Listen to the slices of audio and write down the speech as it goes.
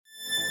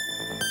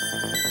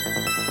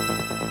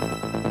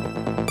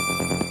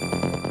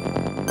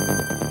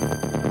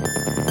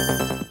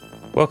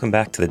Welcome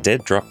back to the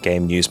Dead Drop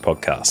Game News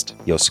Podcast,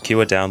 your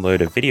secure download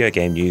of video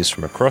game news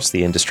from across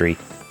the industry,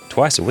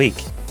 twice a week,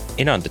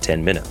 in under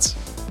 10 minutes.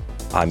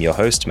 I'm your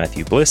host,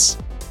 Matthew Bliss,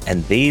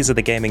 and these are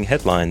the gaming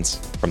headlines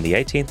from the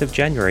 18th of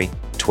January,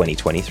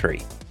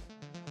 2023.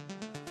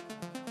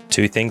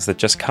 Two things that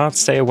just can't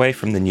stay away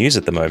from the news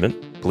at the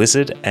moment,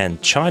 Blizzard and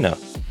China,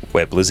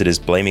 where Blizzard is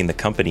blaming the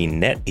company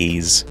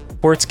NetEase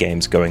for its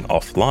games going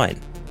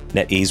offline.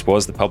 NetEase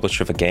was the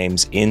publisher for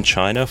games in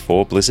China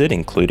for Blizzard,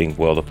 including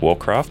World of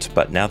Warcraft,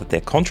 but now that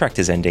their contract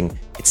is ending,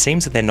 it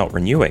seems that they're not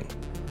renewing.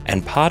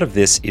 And part of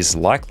this is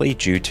likely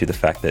due to the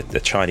fact that the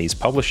Chinese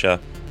publisher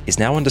is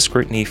now under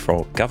scrutiny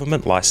for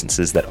government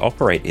licenses that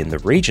operate in the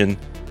region,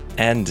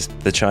 and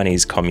the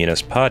Chinese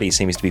Communist Party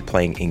seems to be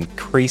paying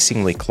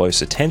increasingly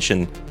close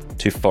attention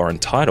to foreign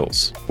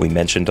titles. We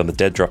mentioned on the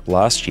Dead Drop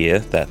last year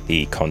that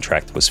the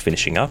contract was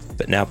finishing up,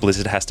 but now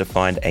Blizzard has to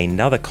find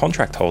another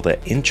contract holder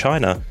in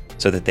China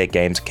so that their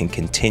games can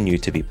continue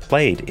to be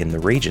played in the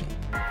region.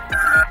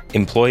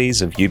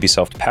 Employees of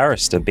Ubisoft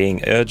Paris are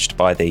being urged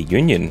by their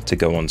union to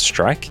go on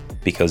strike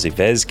because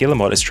Yves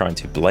Guillemot is trying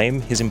to blame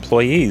his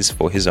employees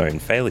for his own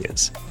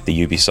failures.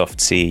 The Ubisoft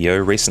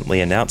CEO recently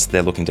announced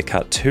they're looking to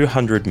cut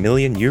 200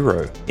 million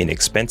euro in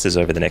expenses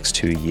over the next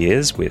 2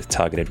 years with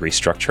targeted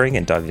restructuring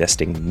and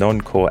divesting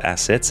non-core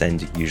assets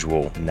and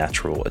usual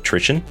natural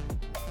attrition.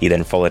 He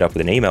then followed up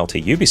with an email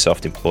to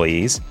Ubisoft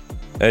employees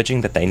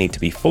urging that they need to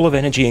be full of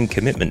energy and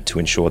commitment to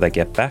ensure they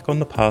get back on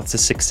the path to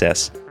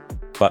success,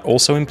 but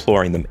also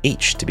imploring them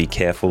each to be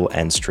careful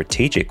and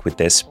strategic with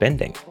their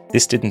spending.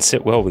 This didn't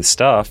sit well with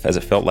staff, as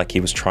it felt like he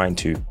was trying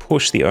to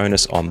push the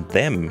onus on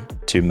them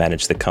to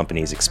manage the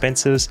company's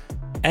expenses,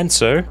 and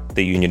so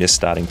the union is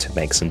starting to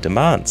make some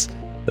demands.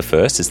 The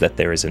first is that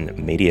there is an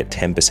immediate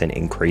 10%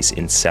 increase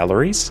in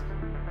salaries,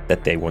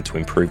 that they want to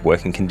improve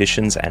working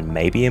conditions and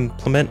maybe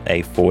implement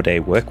a 4-day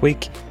work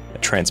week,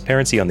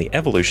 transparency on the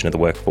evolution of the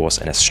workforce,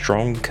 and a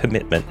strong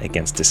commitment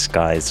against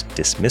disguised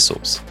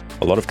dismissals.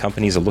 A lot of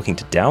companies are looking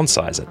to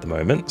downsize at the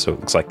moment, so it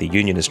looks like the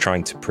union is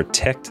trying to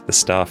protect the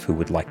staff who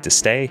would like to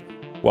stay,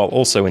 while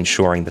also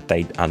ensuring that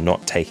they are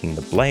not taking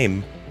the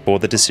blame for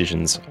the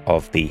decisions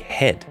of the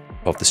head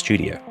of the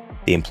studio.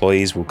 The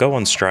employees will go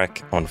on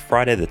strike on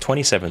Friday the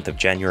 27th of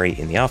January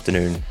in the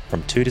afternoon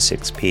from 2 to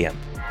 6 p.m.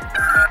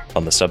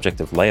 On the subject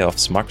of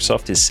layoffs,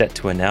 Microsoft is set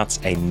to announce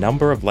a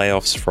number of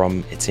layoffs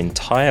from its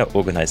entire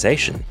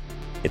organization.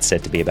 It's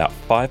said to be about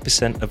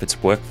 5% of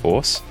its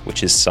workforce,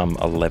 which is some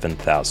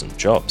 11,000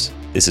 jobs.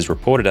 This is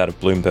reported out of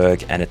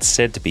Bloomberg, and it's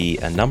said to be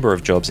a number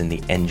of jobs in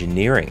the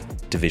engineering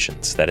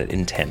divisions that it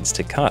intends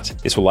to cut.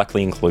 This will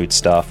likely include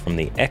staff from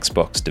the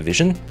Xbox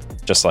division,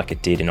 just like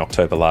it did in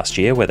October last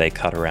year, where they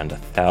cut around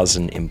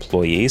 1,000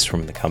 employees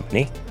from the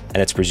company.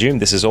 And it's presumed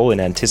this is all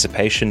in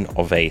anticipation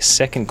of a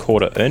second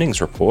quarter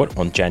earnings report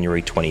on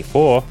January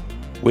 24,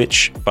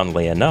 which,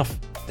 funnily enough,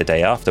 the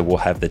day after will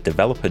have the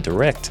Developer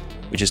Direct,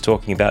 which is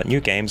talking about new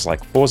games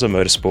like Forza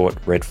Motorsport,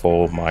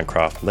 Redfall,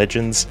 Minecraft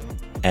Legends,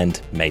 and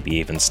maybe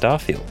even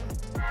Starfield.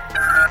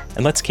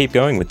 And let's keep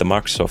going with the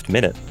Microsoft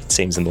Minute. It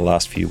seems in the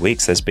last few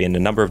weeks there's been a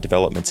number of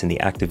developments in the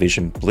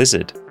Activision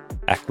Blizzard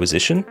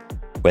acquisition,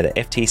 where the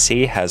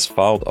FTC has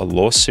filed a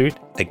lawsuit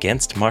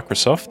against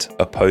Microsoft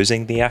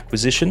opposing the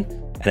acquisition,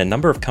 and a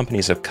number of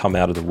companies have come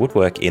out of the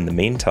woodwork in the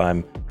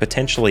meantime,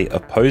 potentially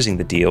opposing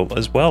the deal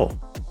as well.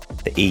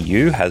 The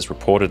EU has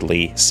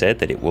reportedly said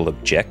that it will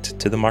object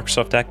to the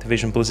Microsoft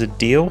Activision Blizzard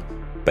deal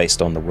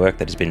based on the work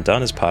that has been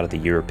done as part of the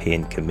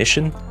European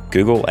Commission.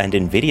 Google and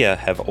Nvidia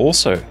have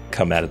also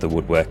come out of the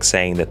woodwork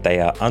saying that they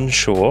are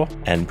unsure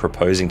and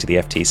proposing to the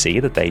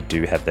FTC that they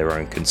do have their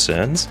own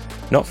concerns,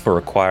 not for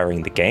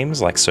acquiring the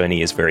games like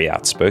Sony is very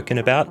outspoken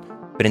about,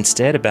 but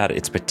instead about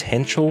its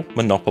potential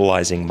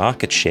monopolizing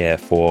market share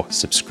for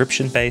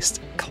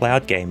subscription-based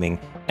cloud gaming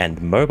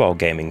and mobile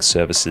gaming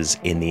services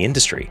in the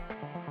industry.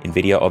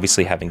 Nvidia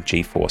obviously having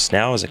GeForce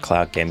Now as a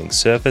cloud gaming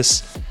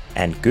service,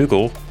 and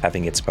Google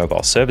having its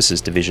mobile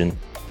services division,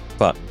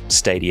 but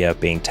Stadia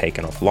being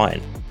taken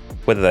offline.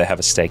 Whether they have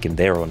a stake in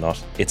there or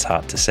not, it's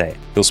hard to say.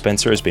 Phil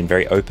Spencer has been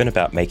very open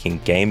about making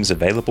games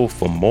available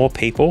for more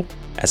people,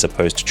 as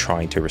opposed to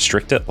trying to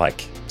restrict it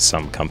like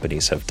some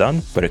companies have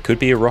done, but it could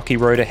be a rocky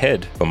road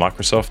ahead for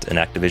Microsoft and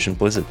Activision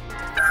Blizzard.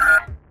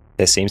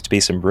 There seems to be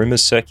some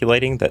rumors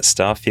circulating that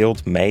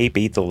Starfield may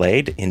be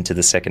delayed into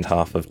the second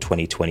half of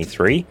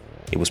 2023.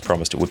 It was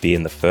promised it would be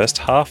in the first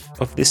half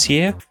of this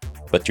year,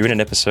 but during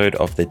an episode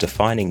of the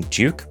Defining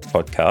Duke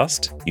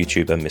podcast,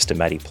 YouTuber Mr.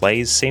 Matty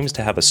Plays seems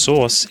to have a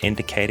source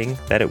indicating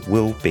that it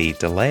will be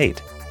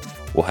delayed.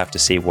 We'll have to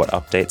see what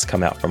updates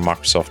come out from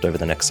Microsoft over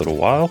the next little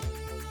while,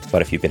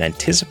 but if you've been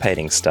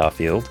anticipating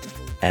Starfield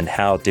and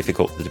how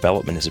difficult the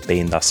development has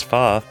been thus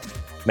far,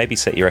 maybe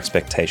set your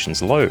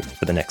expectations low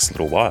for the next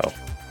little while.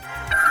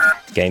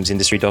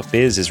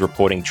 GamesIndustry.biz is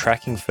reporting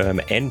tracking firm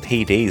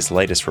NPD's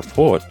latest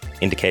report,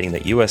 indicating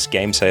that US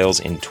game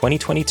sales in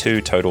 2022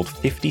 totaled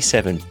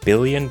 $57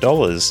 billion,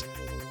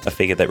 a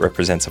figure that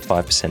represents a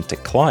 5%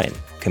 decline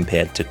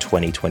compared to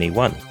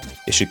 2021.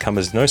 It should come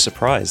as no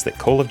surprise that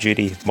Call of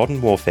Duty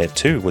Modern Warfare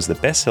 2 was the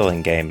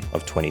best-selling game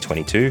of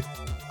 2022,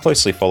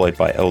 closely followed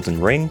by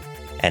Elden Ring,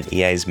 and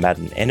EA's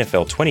Madden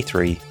NFL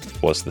 23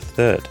 was the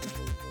third.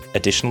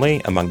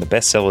 Additionally, among the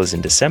bestsellers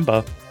in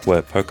December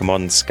were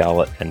Pokemon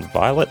Scarlet and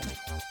Violet,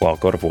 while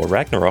God of War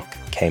Ragnarok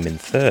came in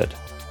third.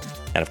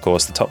 And of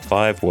course, the top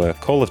 5 were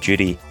Call of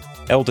Duty,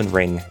 Elden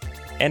Ring,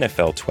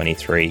 NFL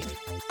 23,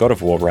 God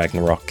of War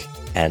Ragnarok,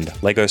 and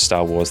LEGO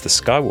Star Wars The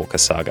Skywalker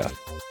Saga,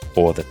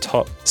 for the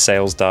top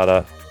sales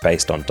data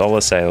based on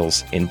dollar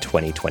sales in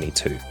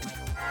 2022.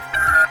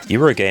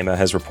 Eurogamer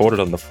has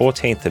reported on the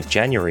 14th of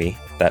January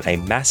that a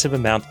massive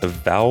amount of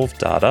Valve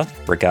data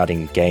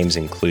regarding games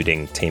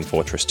including Team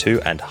Fortress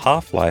 2 and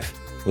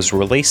Half-Life was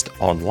released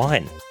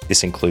online.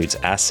 This includes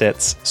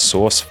assets,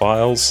 source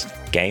files,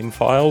 game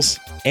files,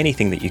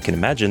 anything that you can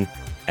imagine,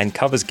 and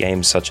covers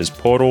games such as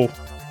Portal,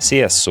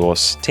 CS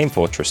Source, Team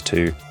Fortress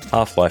 2,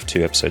 Half-Life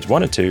 2 Episodes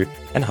 1 and 2,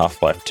 and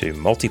Half-Life 2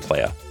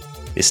 Multiplayer.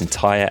 This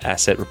entire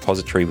asset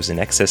repository was in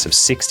excess of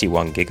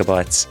 61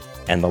 gigabytes,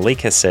 and the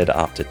leak has said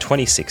after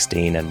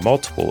 2016 and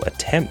multiple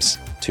attempts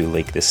to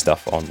leak this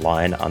stuff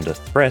online under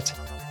threat,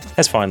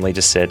 has finally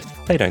just said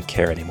they don't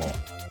care anymore.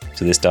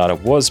 So this data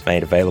was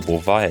made available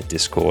via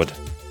Discord,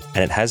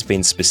 and it has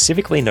been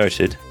specifically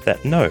noted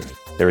that no,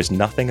 there is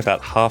nothing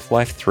about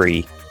Half-Life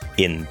 3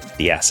 in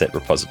the asset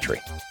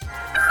repository.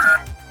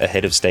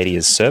 Ahead of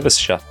Stadia's service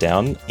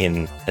shutdown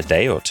in a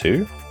day or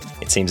two,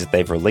 it seems that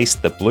they've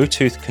released the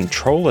Bluetooth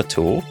controller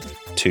tool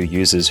to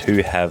users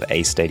who have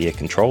a Stadia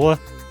controller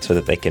so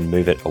that they can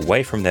move it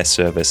away from their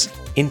service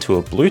into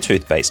a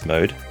Bluetooth-based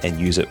mode and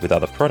use it with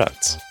other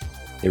products.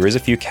 There is a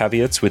few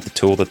caveats with the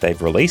tool that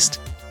they've released,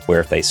 where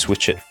if they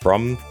switch it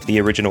from the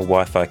original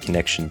Wi-Fi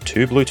connection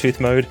to Bluetooth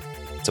mode,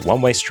 it's a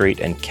one-way street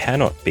and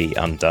cannot be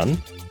undone,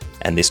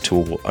 and this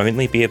tool will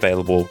only be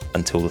available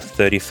until the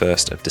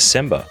 31st of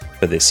December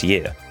for this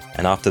year,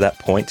 and after that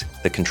point,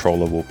 the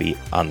controller will be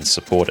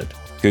unsupported.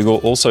 Google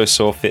also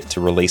saw fit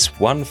to release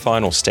one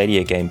final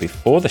Stadia game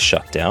before the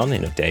shutdown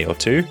in a day or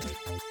two.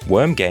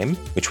 Worm Game,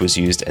 which was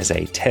used as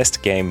a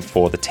test game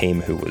for the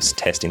team who was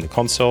testing the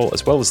console,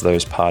 as well as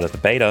those part of the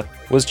beta,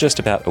 was just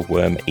about a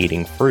worm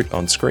eating fruit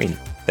on screen.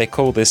 They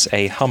call this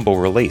a humble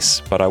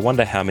release, but I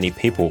wonder how many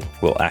people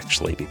will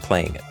actually be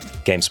playing it.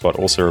 GameSpot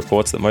also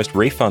reports that most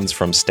refunds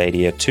from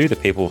Stadia to the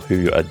people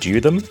who are due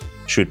them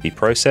should be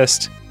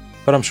processed,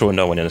 but I'm sure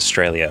no one in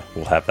Australia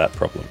will have that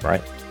problem,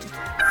 right?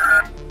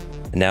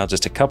 And now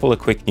just a couple of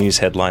quick news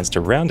headlines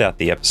to round out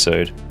the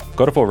episode.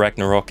 God of War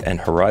Ragnarok and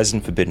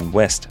Horizon Forbidden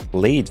West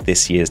lead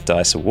this year's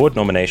DICE Award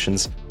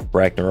nominations,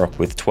 Ragnarok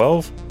with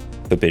 12,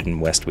 Forbidden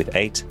West with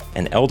 8,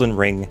 and Elden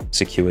Ring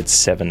secured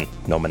 7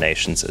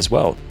 nominations as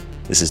well.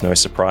 This is no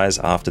surprise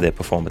after their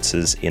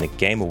performances in a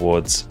Game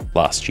Awards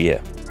last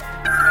year.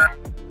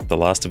 The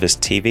Last of Us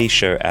TV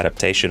show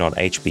adaptation on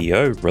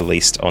HBO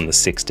released on the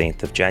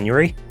 16th of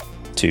January.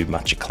 To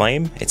much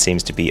acclaim, it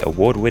seems to be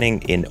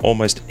award-winning in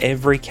almost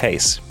every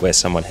case where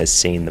someone has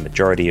seen the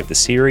majority of the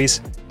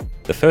series.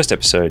 The first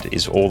episode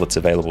is all that's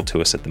available to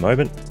us at the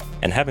moment,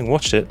 and having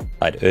watched it,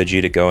 I'd urge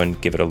you to go and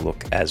give it a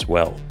look as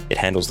well. It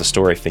handles the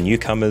story for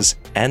newcomers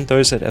and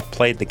those that have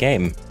played the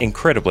game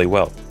incredibly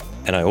well.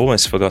 And I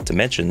almost forgot to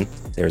mention,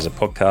 there is a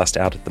podcast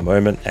out at the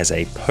moment as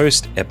a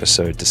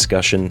post-episode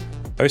discussion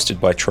hosted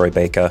by Troy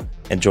Baker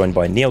and joined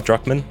by Neil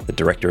Druckmann, the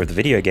director of the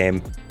video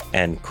game,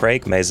 and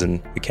Craig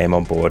Mazin, who came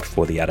on board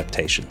for the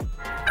adaptation.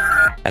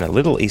 And a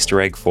little Easter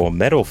egg for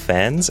metal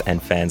fans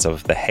and fans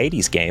of the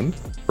Hades game,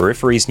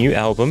 Periphery's new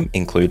album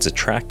includes a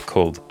track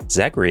called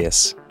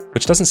Zagreus,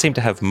 which doesn't seem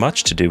to have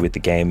much to do with the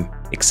game,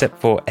 except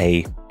for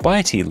a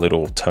bitey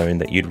little tone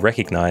that you'd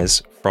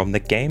recognize from the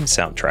game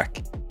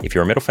soundtrack. If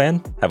you're a metal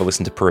fan, have a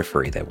listen to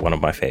Periphery, they're one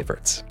of my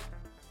favorites.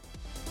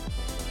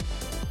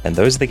 And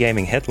those are the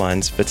gaming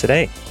headlines for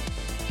today.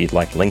 If you'd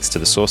like links to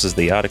the sources of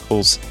the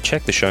articles,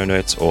 check the show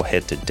notes or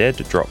head to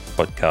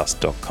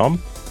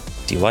deaddroppodcast.com.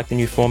 Do you like the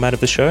new format of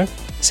the show?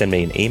 Send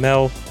me an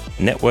email,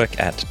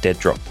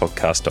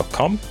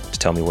 network@deaddroppodcast.com to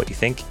tell me what you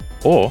think,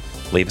 or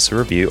leave us a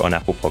review on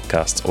Apple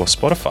Podcasts or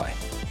Spotify.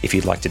 If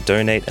you'd like to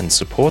donate and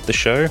support the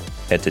show,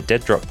 head to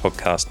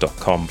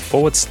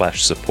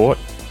deaddroppodcast.com/support.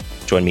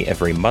 Join me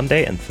every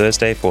Monday and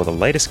Thursday for the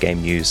latest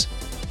game news,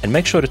 and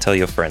make sure to tell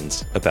your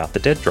friends about the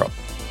Dead Drop.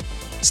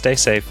 Stay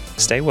safe,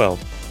 stay well,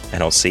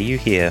 and I'll see you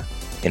here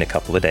in a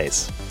couple of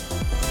days.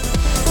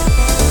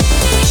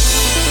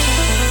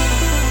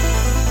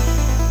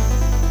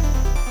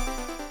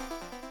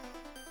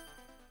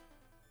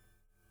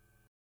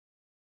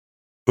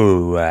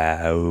 Ooh,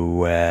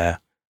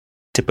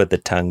 tip of the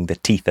tongue, the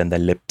teeth, and the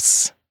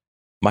lips.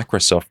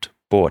 Microsoft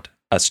bought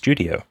a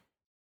studio.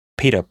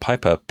 Peter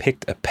Piper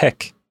picked a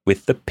peck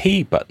with the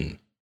P button.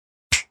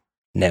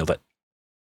 Nailed it.